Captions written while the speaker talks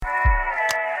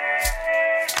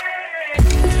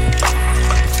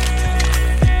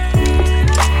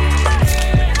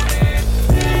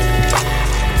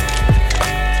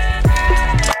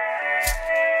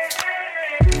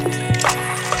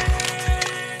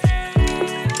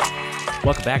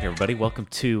Welcome back, everybody. Welcome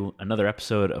to another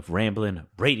episode of Ramblin'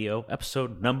 Radio,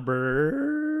 episode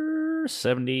number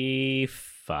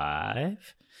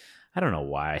 75. I don't know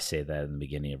why I say that in the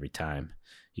beginning every time.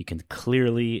 You can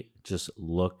clearly just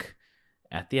look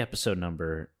at the episode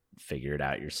number, figure it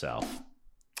out yourself.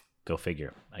 Go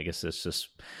figure. I guess it's just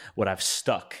what I've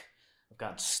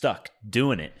gotten stuck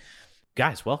doing it.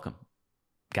 Guys, welcome.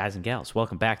 Guys and gals,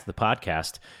 welcome back to the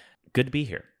podcast. Good to be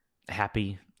here.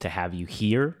 Happy to have you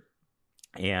here.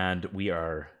 And we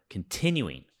are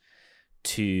continuing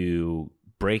to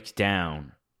break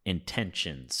down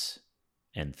intentions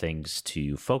and things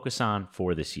to focus on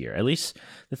for this year, at least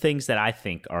the things that I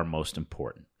think are most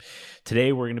important.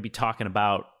 Today, we're going to be talking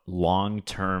about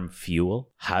long-term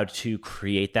fuel, how to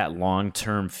create that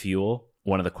long-term fuel.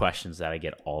 One of the questions that I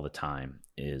get all the time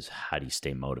is, how do you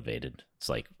stay motivated?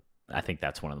 I think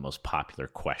that's one of the most popular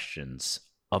questions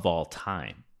of all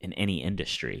time in any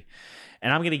industry.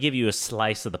 And I'm going to give you a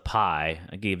slice of the pie.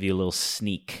 I'll give you a little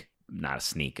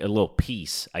a little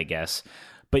piece, I guess.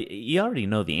 But you already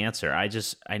know the answer. I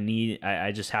just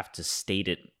have to state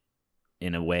it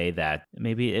in a way that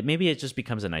maybe it just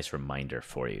becomes a nice reminder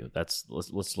for you. Let's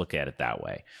look at it that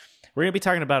way. We're going to be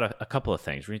talking about a couple of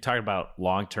things. We're going to talk about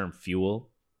long-term fuel,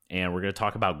 and we're going to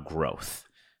talk about growth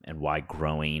and why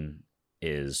growing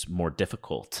is more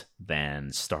difficult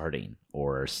than starting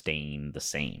or staying the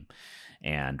same,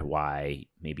 and why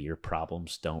maybe your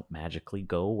problems don't magically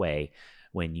go away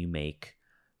when you make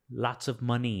lots of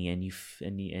money and you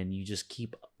just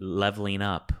keep leveling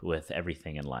up with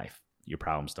everything in life. Your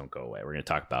problems don't go away. We're going to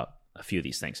talk about a few of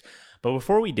these things. But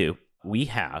before we do, we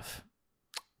have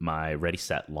my Ready,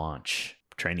 Set, Launch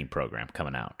training program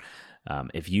coming out.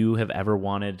 If you have ever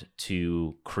wanted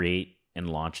to create and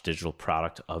launch digital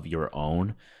product of your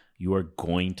own, you are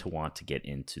going to want to get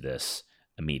into this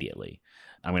immediately.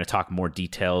 I'm going to talk more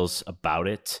details about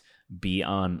it. Be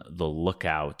on the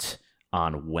lookout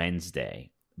on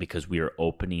Wednesday, because we are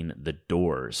opening the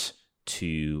doors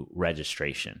to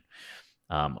registration.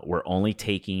 We're only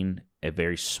taking a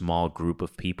very small group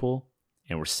of people,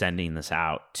 and we're sending this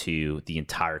out to the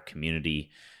entire community.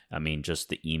 I mean,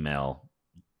 just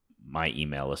my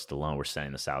email list alone, we're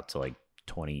sending this out to like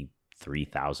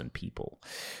 23,000 people.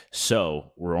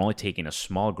 So we're only taking a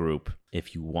small group.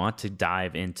 If you want to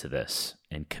dive into this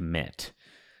and commit,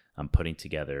 I'm putting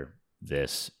together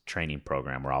this training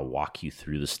program where I'll walk you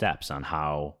through the steps on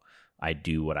how I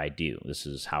do what I do. This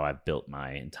is how I've built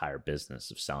my entire business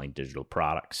of selling digital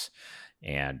products.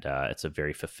 And it's a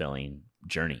very fulfilling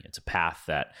journey. It's a path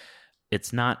that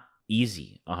it's not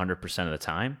easy 100% of the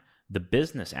time. The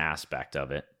business aspect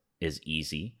of it is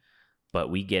easy, but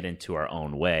we get into our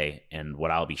own way. And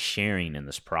what I'll be sharing in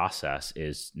this process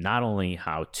is not only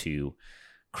how to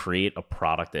create a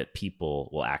product that people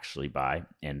will actually buy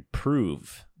and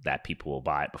prove that people will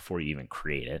buy it before you even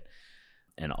create it,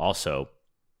 and also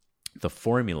the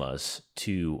formulas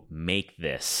to make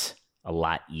this a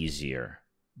lot easier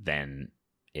than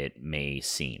it may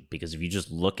seem. Because if you just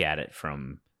look at it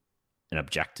from an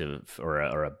objective or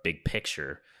a big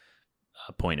picture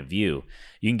point of view,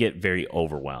 you can get very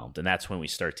overwhelmed. And that's when we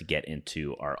start to get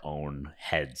into our own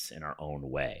heads in our own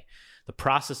way. The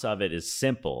process of it is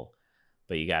simple,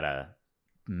 but you got to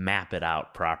map it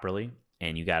out properly,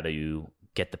 and you got to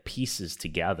get the pieces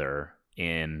together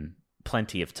in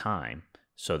plenty of time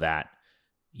so that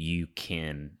you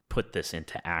can put this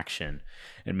into action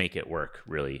and make it work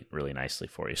really, really nicely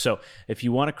for you. So if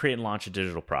you want to create and launch a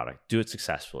digital product, do it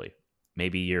successfully.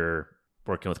 Maybe you're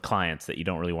working with clients that you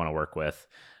don't really want to work with.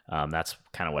 That's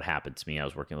kind of what happened to me. I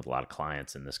was working with a lot of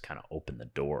clients, and this kind of opened the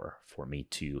door for me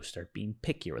to start being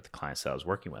pickier with the clients that I was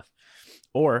working with.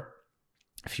 Or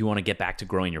if you want to get back to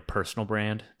growing your personal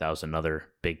brand, that was another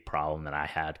big problem that I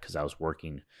had, because I was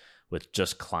working with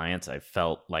just clients. I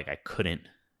felt like I couldn't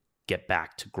get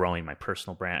back to growing my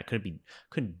personal brand. I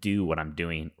couldn't do what I'm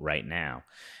doing right now.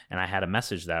 And I had a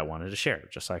message that I wanted to share,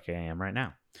 just like I am right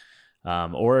now.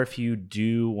 Or if you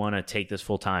do want to take this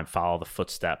full time, follow the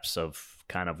footsteps of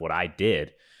kind of what I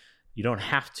did. You don't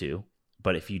have to,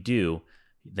 but if you do,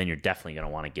 then you're definitely going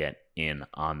to want to get in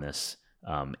on this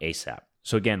ASAP.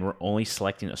 So again, we're only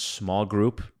selecting a small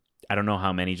group. I don't know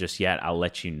how many just yet. I'll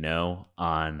let you know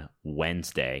on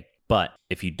Wednesday. But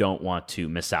if you don't want to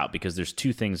miss out, because there's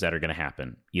two things that are going to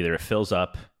happen. Either it fills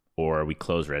up or we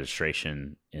close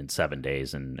registration in 7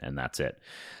 days and that's it.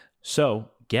 So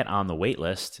get on the wait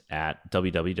list at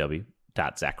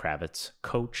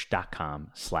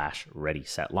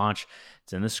www.zachkravitzcoach.com/ready-set-launch.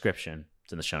 It's in the description.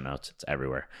 It's in the show notes. It's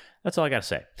everywhere. That's all I got to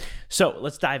say. So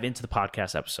let's dive into the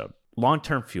podcast episode.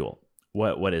 Long-term fuel.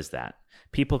 What is that?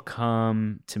 People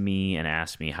come to me and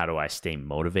ask me, how do I stay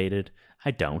motivated?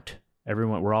 I don't.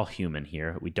 Everyone, we're all human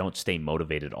here. We don't stay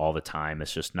motivated all the time.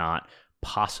 It's just not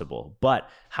possible. But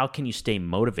how can you stay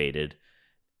motivated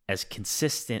as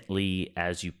consistently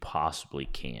as you possibly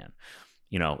can?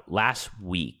 Last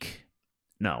week,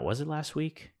 no, was it last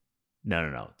week?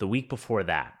 No. The week before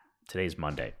that, today's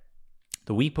Monday.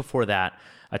 The week before that,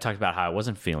 I talked about how I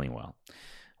wasn't feeling well. I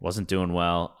wasn't doing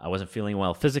well. I wasn't feeling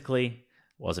well physically.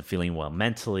 Wasn't feeling well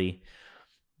mentally.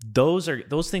 Those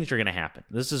things are going to happen.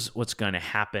 This is what's going to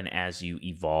happen as you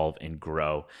evolve and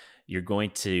grow. You're going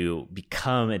to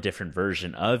become a different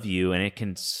version of you, and it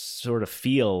can sort of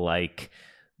feel like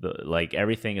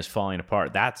everything is falling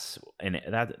apart. That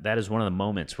is one of the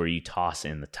moments where you toss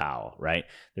in the towel, right?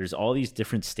 There's all these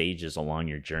different stages along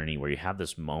your journey where you have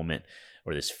this moment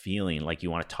or this feeling like you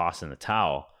want to toss in the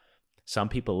towel. Some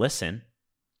people listen,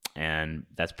 and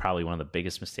that's probably one of the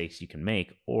biggest mistakes you can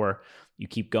make. Or you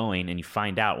keep going and you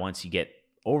find out once you get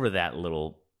over that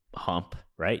little hump,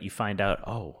 right? You find out,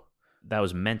 oh, that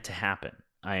was meant to happen.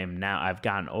 I've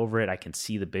gotten over it. I can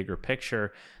see the bigger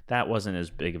picture. That wasn't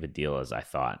as big of a deal as I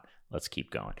thought. Let's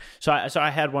keep going. So I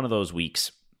had one of those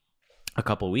weeks a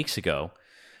couple of weeks ago.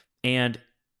 And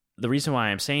the reason why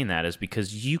I'm saying that is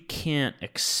because you can't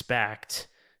expect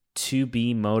to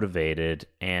be motivated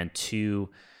and to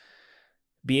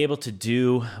be able to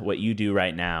do what you do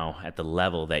right now at the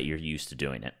level that you're used to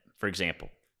doing it. For example,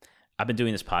 I've been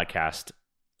doing this podcast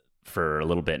for a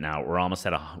little bit now. We're almost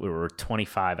we were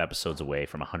 25 episodes away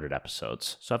from 100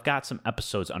 episodes. So I've got some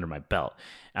episodes under my belt.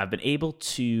 And I've been able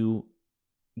to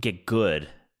get good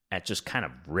at just kind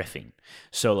of riffing.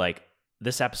 So like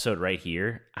this episode right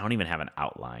here, I don't even have an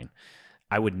outline.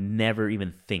 I would never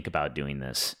even think about doing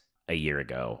this a year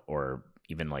ago or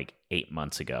even like 8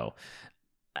 months ago.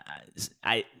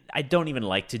 I don't even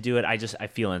like to do it. I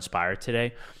feel inspired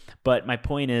today. But my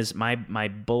point is my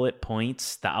bullet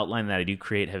points, the outline that I do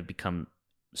create have become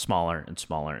smaller and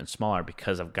smaller and smaller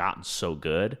because I've gotten so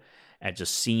good at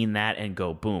just seeing that and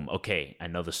go, boom, okay, I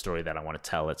know the story that I want to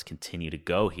tell. Let's continue to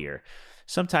go here.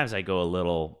 Sometimes I go a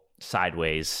little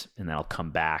sideways and then I'll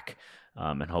come back.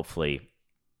 And hopefully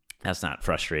that's not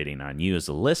frustrating on you as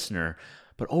a listener.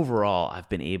 But overall, I've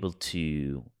been able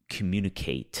to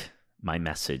communicate my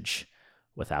message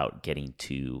without getting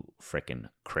too freaking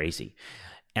crazy.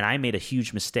 And I made a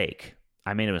huge mistake.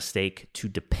 I made a mistake to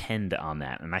depend on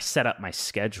that. And I set up my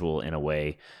schedule in a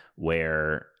way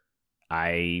where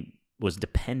I was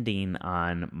depending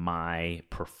on my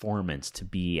performance to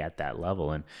be at that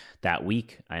level. And that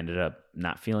week, I ended up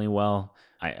not feeling well.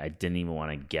 I didn't even want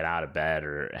to get out of bed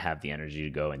or have the energy to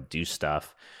go and do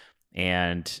stuff.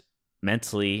 And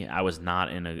mentally, I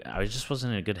just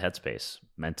wasn't in a good headspace.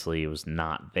 Mentally, it was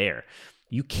not there.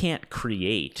 You can't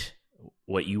create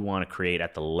what you want to create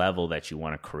at the level that you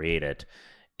want to create it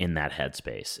in that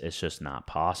headspace. It's just not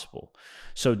possible.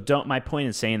 So my point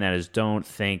in saying that is don't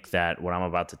think that what I'm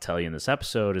about to tell you in this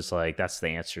episode is like, that's the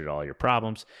answer to all your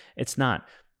problems. It's not.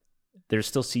 There's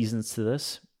still seasons to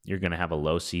this. You're going to have a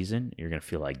low season. You're going to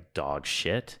feel like dog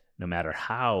shit. No matter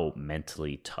how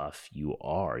mentally tough you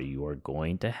are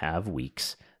going to have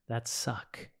weeks that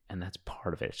suck. And that's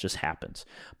part of it. It just happens.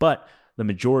 But the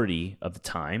majority of the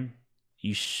time,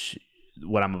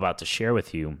 what I'm about to share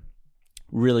with you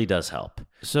really does help.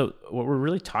 So what we're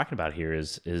really talking about here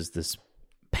is this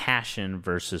passion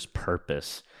versus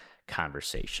purpose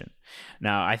conversation.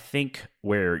 Now, I think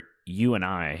where you and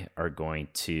I are going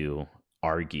to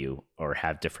argue or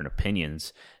have different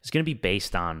opinions is going to be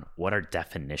based on what our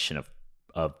definition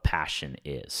of passion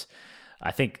is.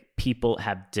 I think people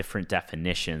have different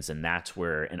definitions, and that's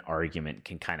where an argument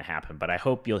can kind of happen. But I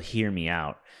hope you'll hear me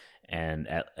out and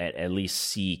at least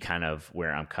see kind of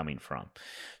where I'm coming from.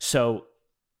 So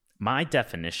my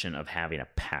definition of having a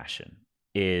passion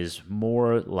is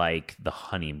more like the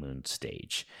honeymoon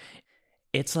stage.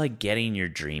 It's like getting your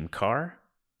dream car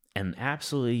and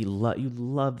absolutely you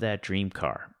love that dream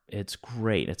car. It's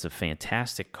great. It's a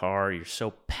fantastic car. You're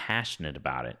so passionate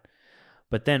about it.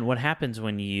 But then what happens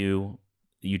when you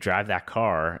drive that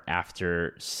car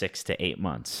after 6 to 8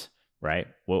 months, right?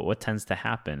 What tends to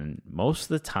happen? And most of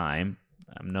the time,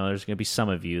 I know there's going to be some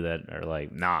of you that are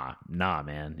like, nah,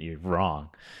 man, you're wrong.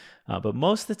 But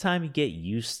most of the time, you get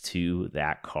used to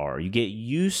that car. You get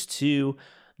used to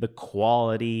the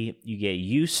quality. You get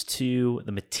used to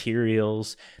the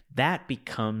materials. That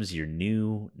becomes your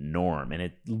new norm, and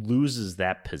it loses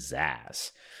that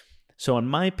pizzazz. So in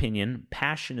my opinion,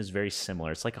 passion is very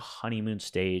similar. It's like a honeymoon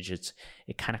stage. It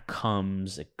kind of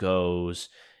comes, it goes.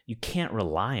 You can't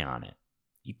rely on it.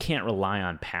 You can't rely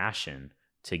on passion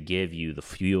to give you the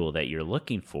fuel that you're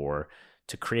looking for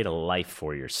to create a life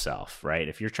for yourself, right?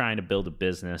 If you're trying to build a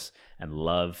business and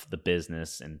love the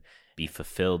business and be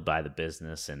fulfilled by the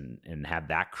business and have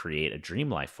that create a dream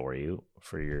life for you,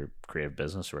 for your creative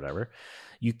business or whatever,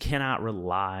 you cannot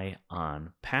rely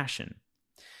on passion.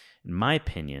 In my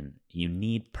opinion, you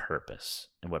need purpose.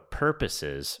 And what purpose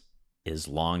is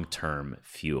long-term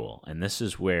fuel. And this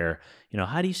is where,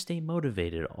 how do you stay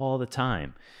motivated all the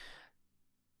time?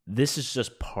 This is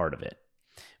just part of it.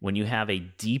 When you have a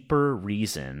deeper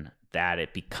reason that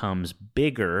it becomes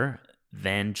bigger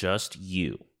than just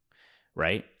you,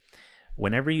 right?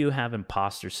 Whenever you have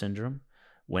imposter syndrome,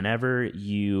 whenever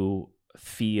you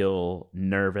feel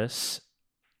nervous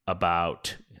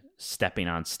about stepping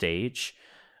on stage,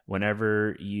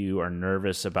 whenever you are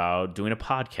nervous about doing a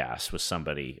podcast with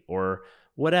somebody or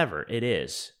whatever it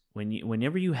is,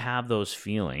 whenever you have those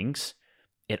feelings,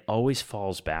 it always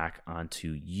falls back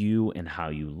onto you and how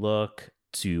you look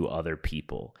to other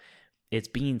people. It's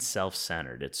being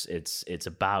self-centered. It's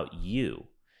about you.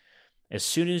 As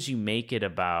soon as you make it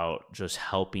about just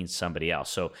helping somebody else.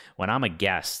 So when I'm a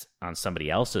guest on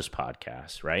somebody else's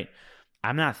podcast, right,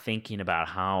 I'm not thinking about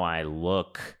how I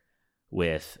look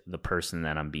with the person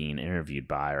that I'm being interviewed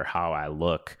by, or how I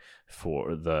look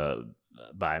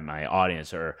by my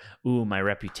audience, or my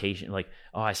reputation, like,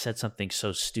 I said something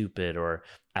so stupid, or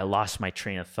I lost my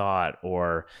train of thought,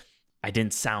 or I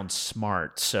didn't sound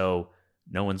smart, so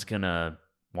no one's gonna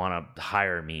want to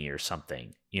hire me or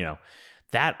something.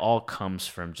 That all comes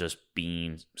from just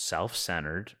being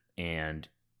self-centered and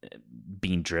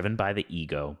being driven by the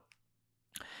ego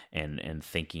and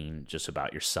thinking just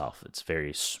about yourself. It's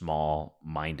very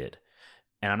small-minded.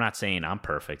 And I'm not saying I'm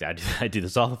perfect. I do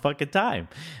this all the fucking time.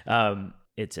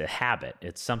 It's a habit.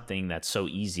 It's something that's so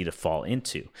easy to fall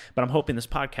into. But I'm hoping this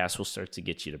podcast will start to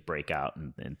get you to break out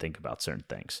and think about certain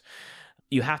things.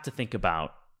 You have to think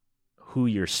about who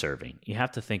you're serving. You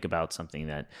have to think about something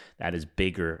that is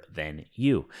bigger than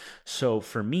you. So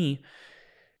for me,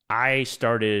 I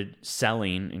started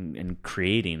selling and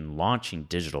creating, launching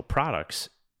digital products.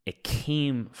 It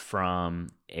came from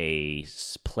a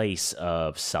place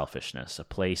of selfishness, a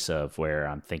place of where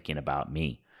I'm thinking about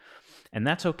me. And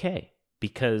that's okay,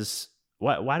 because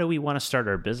why do we want to start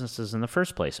our businesses in the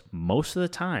first place? Most of the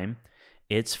time,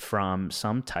 it's from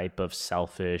some type of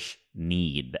selfish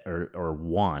need or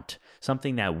want,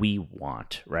 something that we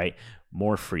want, right?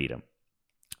 More freedom.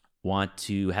 Want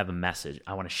to have a message.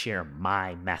 I want to share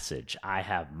my message. I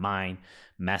have my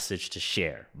message to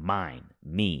share. Mine,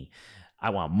 me. I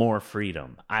want more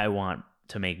freedom. I want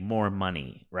to make more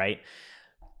money, right?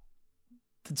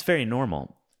 It's very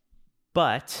normal.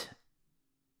 But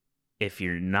if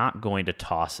you're not going to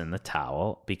toss in the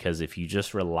towel, because if you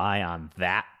just rely on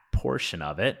that portion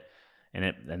of it,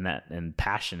 and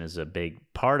passion is a big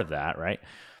part of that, right?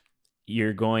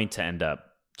 You're going to end up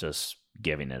just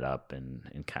giving it up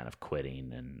and kind of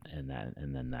quitting,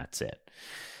 and then that's it.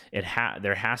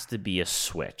 There has to be a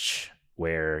switch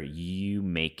where you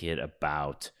make it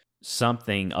about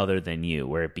something other than you,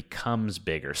 where it becomes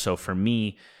bigger. So for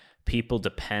me, people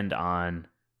depend on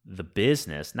the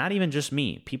business, not even just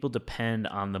me. People depend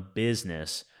on the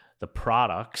business, the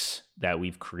products that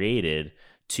we've created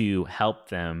to help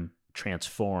them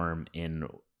transform in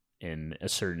a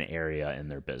certain area in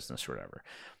their business or whatever.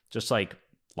 Just like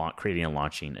creating and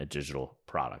launching a digital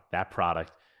product. That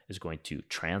product is going to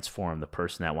transform the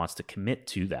person that wants to commit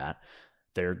to that.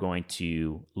 They're going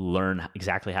to learn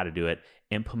exactly how to do it,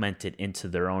 implement it into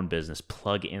their own business,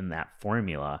 plug in that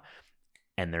formula,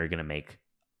 and they're going to make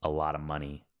a lot of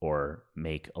money, or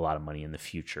make a lot of money in the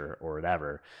future or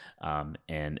whatever.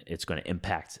 And it's going to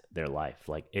impact their life.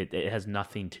 Like it has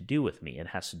nothing to do with me. It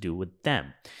has to do with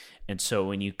them. And so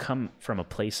when you come from a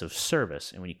place of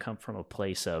service, and when you come from a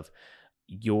place of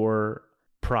your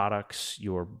products,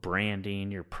 your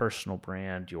branding, your personal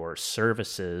brand, your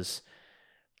services,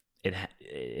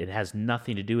 it has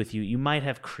nothing to do with you. You might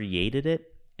have created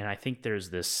it. And I think there's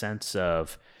this sense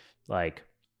of like,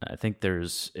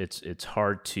 it's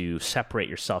hard to separate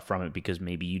yourself from it, because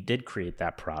maybe you did create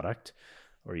that product,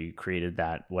 or you created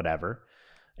that whatever.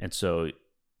 And so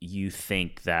you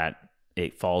think that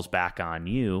it falls back on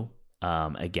you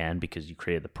again, because you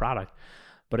created the product,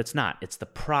 but it's not. It's the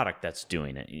product that's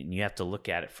doing it. And you have to look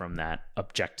at it from that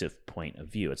objective point of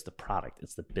view. It's the product.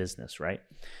 It's the business, right?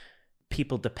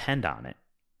 People depend on it.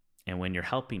 And when you're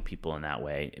helping people in that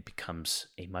way, it becomes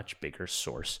a much bigger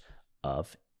source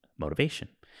of motivation.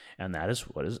 And that is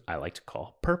what I like to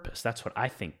call purpose. That's what I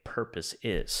think purpose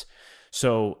is.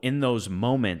 So in those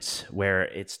moments where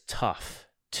it's tough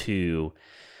to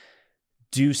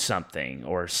do something,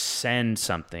 or send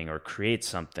something, or create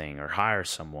something, or hire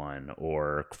someone,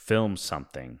 or film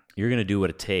something, you're going to do what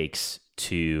it takes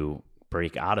to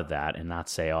break out of that and not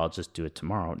say, oh, I'll just do it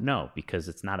tomorrow. No, because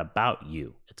it's not about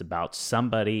you. It's about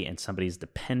somebody, and somebody's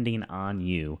depending on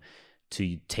you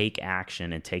to take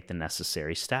action and take the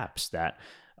necessary steps that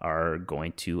are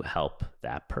going to help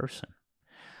that person.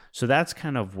 So that's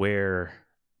kind of where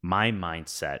my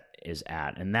mindset is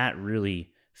at. And that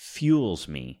really fuels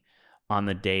me on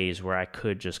the days where I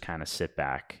could just kind of sit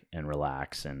back and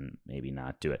relax and maybe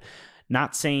not do it.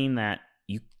 Not saying that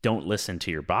you don't listen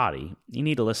to your body. You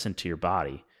need to listen to your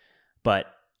body. But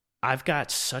I've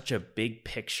got such a big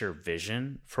picture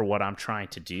vision for what I'm trying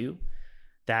to do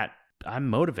that I'm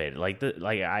motivated.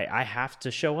 I have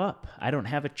to show up. I don't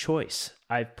have a choice.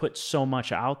 I've put so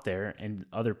much out there, and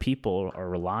other people are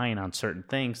relying on certain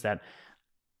things that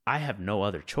I have no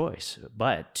other choice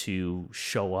but to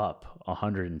show up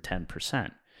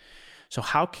 110%. So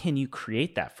how can you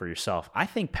create that for yourself? I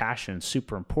think passion is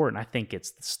super important. I think it's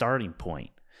the starting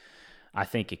point. I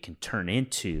think it can turn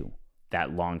into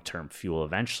that long-term fuel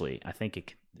eventually. I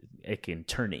think it can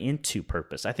turn into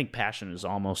purpose. I think passion is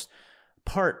almost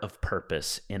part of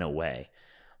purpose in a way,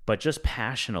 but just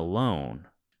passion alone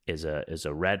is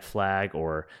a red flag,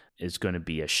 or is going to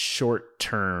be a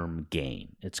short-term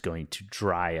gain. It's going to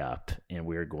dry up, and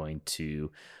we're going to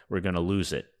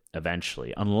lose it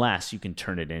eventually, unless you can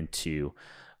turn it into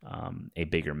a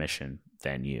bigger mission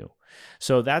than you.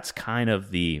 So that's kind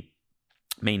of the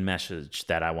main message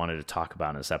that I wanted to talk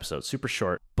about in this episode. Super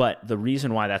short, but the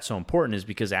reason why that's so important is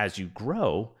because as you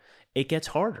grow, it gets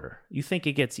harder. You think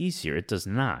it gets easier. It does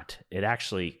not. It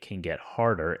actually can get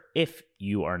harder if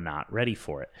you are not ready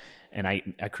for it. And I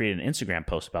created an Instagram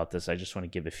post about this. I just want to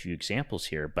give a few examples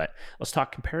here, but let's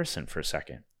talk comparison for a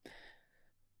second.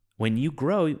 When you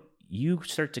grow, you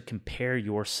start to compare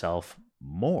yourself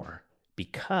more,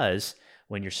 because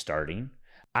when you're starting,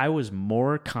 I was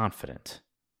more confident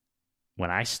when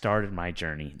I started my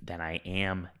journey than I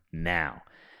am now,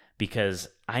 because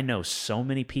I know so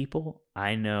many people.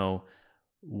 I know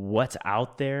what's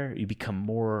out there. You become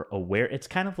more aware. It's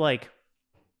like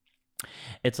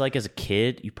as a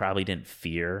kid, you probably didn't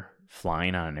fear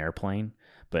flying on an airplane,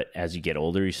 but as you get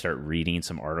older, you start reading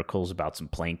some articles about some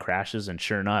plane crashes, and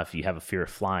sure enough, you have a fear of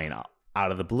flying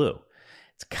out of the blue.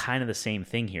 It's kind of the same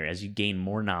thing here. As you gain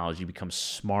more knowledge, you become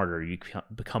smarter, you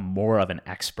become more of an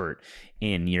expert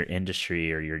in your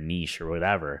industry or your niche or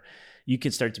whatever. You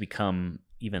can start to become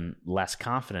even less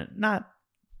confident. Not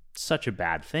such a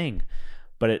bad thing,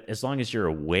 but as long as you're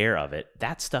aware of it,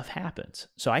 that stuff happens.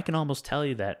 So I can almost tell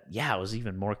you that, I was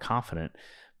even more confident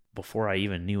before I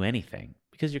even knew anything,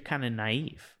 because you're kind of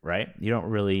naive, right? You don't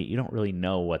really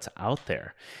know what's out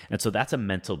there. And so that's a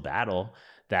mental battle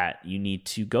that you need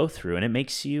to go through, and it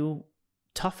makes you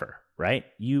tougher, right?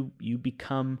 You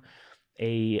become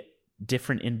a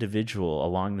different individual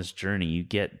along this journey. You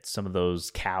get some of those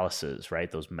calluses,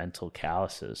 right? Those mental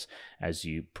calluses as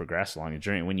you progress along the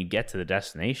journey. When you get to the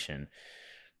destination,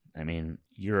 I mean,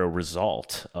 you're a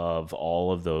result of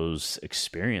all of those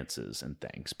experiences and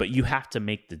things, but you have to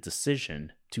make the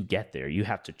decision to get there. You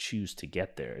have to choose to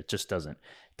get there. It just doesn't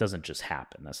just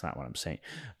happen. That's not what I'm saying.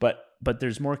 But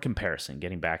there's more comparison,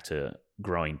 getting back to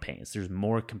growing pains. There's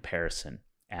more comparison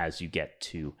as you get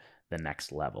to the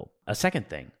next level. A second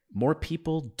thing, more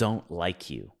people don't like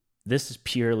you. This is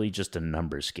purely just a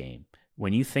numbers game.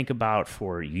 When you think about,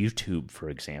 for YouTube, for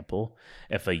example,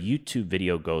 if a YouTube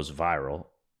video goes viral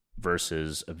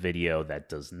versus a video that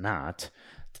does not,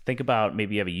 think about,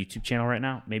 maybe you have a YouTube channel right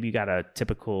now. Maybe you got a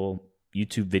typical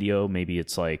YouTube video. Maybe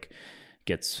it's like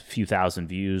gets a few thousand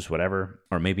views, whatever,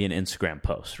 or maybe an Instagram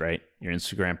post, right? Your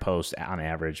Instagram post on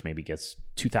average maybe gets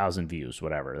 2,000 views,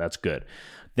 whatever. That's good.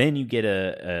 Then you get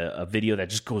a video that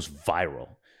just goes viral.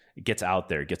 It gets out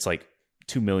there, it gets like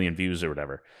 2 million views or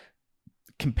whatever.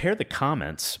 Compare the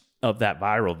comments of that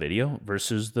viral video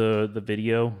versus the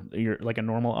video, like a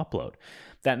normal upload.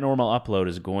 That normal upload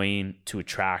is going to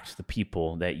attract the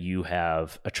people that you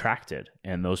have attracted,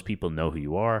 and those people know who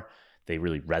you are. They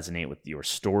really resonate with your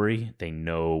story. They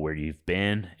know where you've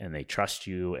been, and they trust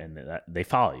you, and they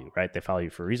follow you, right? They follow you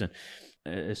for a reason.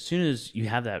 As soon as you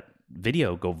have that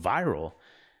video go viral,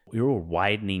 you're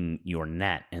widening your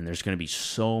net, and there's going to be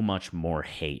so much more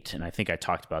hate. And I think I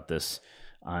talked about this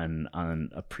on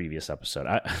a previous episode.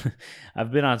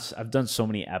 I've done so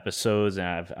many episodes, and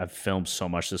I've filmed so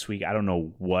much this week. I don't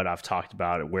know what I've talked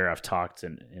about, where I've talked,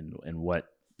 and what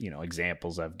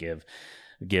examples I've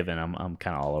given. I'm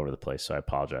kind of all over the place, so I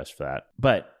apologize for that.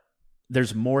 But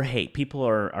there's more hate. People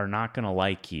are not going to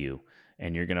like you,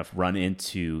 and you're going to run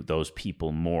into those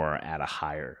people more at a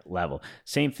higher level.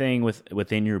 Same thing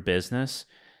within your business.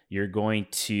 You're going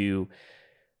to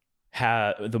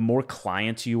the more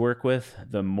clients you work with,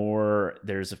 the more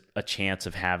there's a chance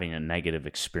of having a negative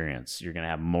experience. You're going to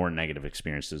have more negative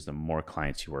experiences the more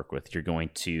clients you work with. You're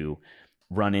going to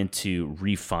run into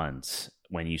refunds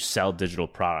when you sell digital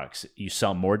products. You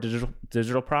sell more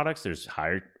digital products, there's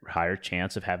higher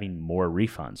chance of having more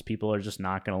refunds. People are just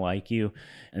not going to like you,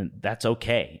 and that's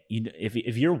okay.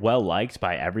 If you're well liked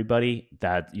by everybody,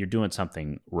 that you're doing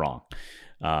something wrong.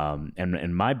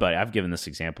 And my buddy, I've given this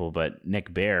example, but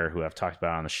Nick Bear, who I've talked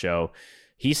about on the show,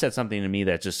 he said something to me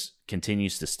that just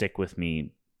continues to stick with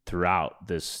me throughout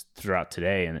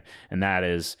today. And that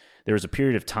is, there was a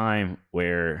period of time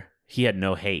where he had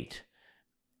no hate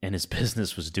and his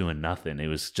business was doing nothing. It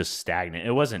was just stagnant.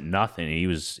 It wasn't nothing. He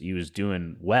was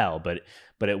doing well, but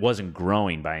it wasn't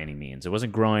growing by any means. It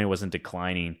wasn't growing. It wasn't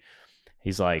declining.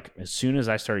 He's like, as soon as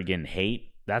I started getting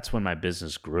hate, that's when my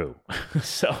business grew.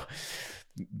 So,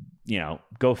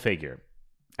 go figure.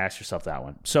 Ask yourself that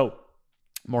one. So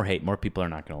more hate, more people are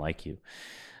not going to like you.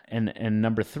 And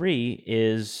number 3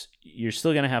 is you're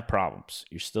still going to have problems.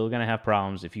 You're still going to have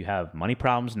problems. If you have money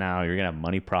problems now, you're going to have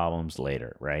money problems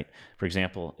later, right? For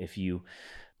example, if you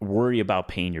worry about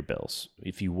paying your bills,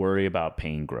 if you worry about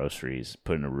paying groceries,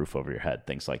 putting a roof over your head,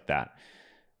 things like that,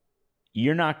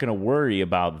 you're not going to worry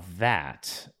about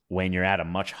that when you're at a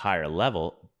much higher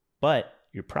level, but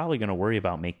you're probably going to worry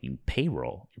about making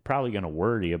payroll. You're probably going to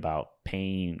worry about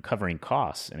covering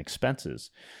costs and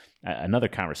expenses. Another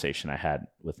conversation I had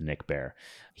with Nick Bear,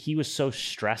 he was so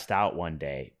stressed out one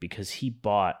day because he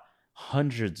bought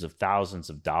hundreds of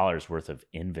thousands of dollars worth of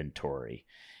inventory,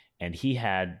 and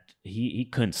he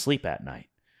couldn't sleep at night.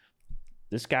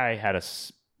 This guy had a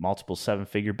multiple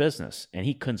 7-figure business, and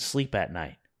he couldn't sleep at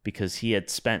night because he had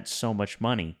spent so much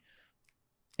money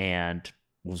and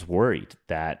was worried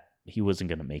that he wasn't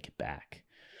going to make it back.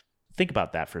 Think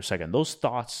about that for a second. Those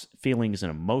thoughts, feelings,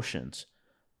 and emotions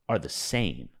are the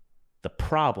same. The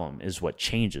problem is what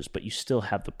changes, but you still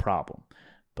have the problem.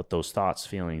 But those thoughts,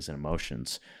 feelings, and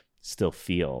emotions still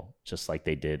feel just like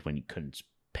they did when you couldn't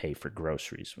pay for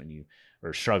groceries, when you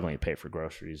were struggling to pay for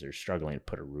groceries or struggling to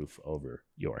put a roof over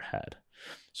your head.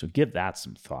 So give that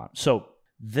some thought. So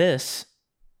this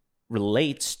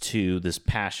relates to this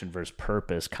passion versus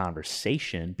purpose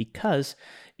conversation, because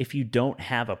if you don't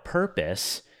have a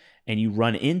purpose and you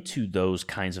run into those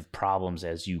kinds of problems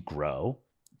as you grow,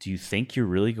 do you think you're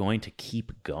really going to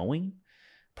keep going?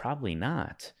 Probably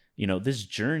not. This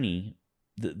journey,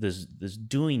 this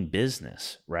doing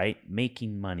business, right?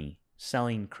 Making money,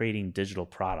 selling, creating digital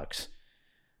products.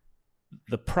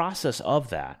 The process of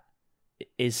that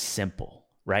is simple,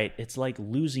 right? It's like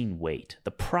losing weight. The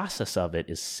process of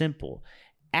it is simple.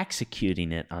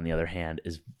 Executing it, on the other hand,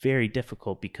 is very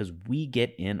difficult because we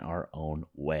get in our own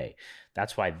way.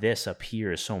 That's why this up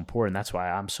here is so important. That's why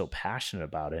I'm so passionate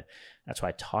about it. That's why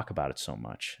I talk about it so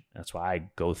much. That's why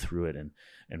I go through it and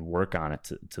work on it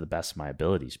to the best of my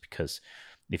abilities. Because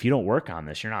if you don't work on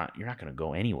this, you're not going to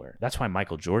go anywhere. That's why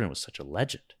Michael Jordan was such a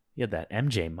legend. He had that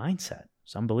MJ mindset.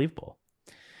 It's unbelievable.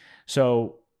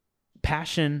 So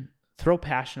throw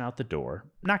passion out the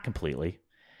door, not completely.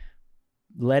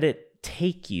 Let it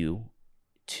take you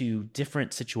to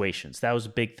different situations. That was a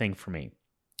big thing for me.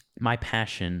 My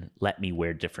passion let me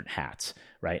wear different hats,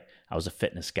 right? I was a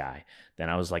fitness guy. Then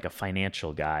I was like a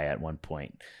financial guy at one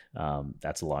point.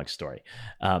 That's a long story.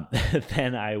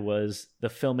 Then I was the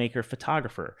filmmaker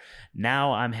photographer.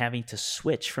 Now I'm having to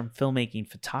switch from filmmaking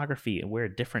photography and wear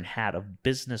a different hat of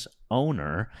business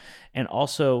owner. And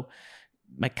also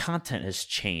my content has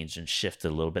changed and shifted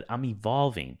a little bit. I'm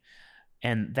evolving.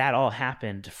 And that all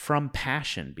happened from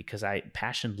passion, because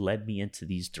passion led me into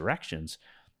these directions,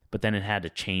 but then it had to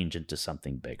change into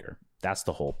something bigger. That's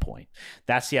the whole point.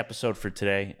 That's the episode for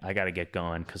today. I got to get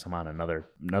going because I'm on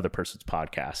another person's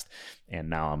podcast, and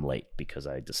now I'm late because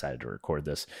I decided to record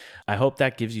this. I hope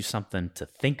that gives you something to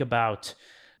think about,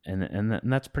 and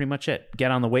that's pretty much it.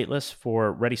 Get on the wait list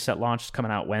for Ready, Set, Launch. It's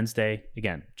coming out Wednesday.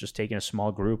 Again, just taking a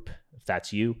small group. If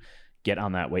that's you, get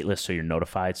on that wait list so you're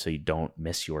notified so you don't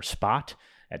miss your spot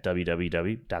at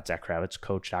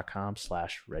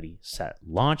www.zachkravitzcoach.com/ready, set,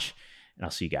 launch. And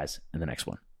I'll see you guys in the next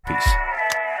one. Peace.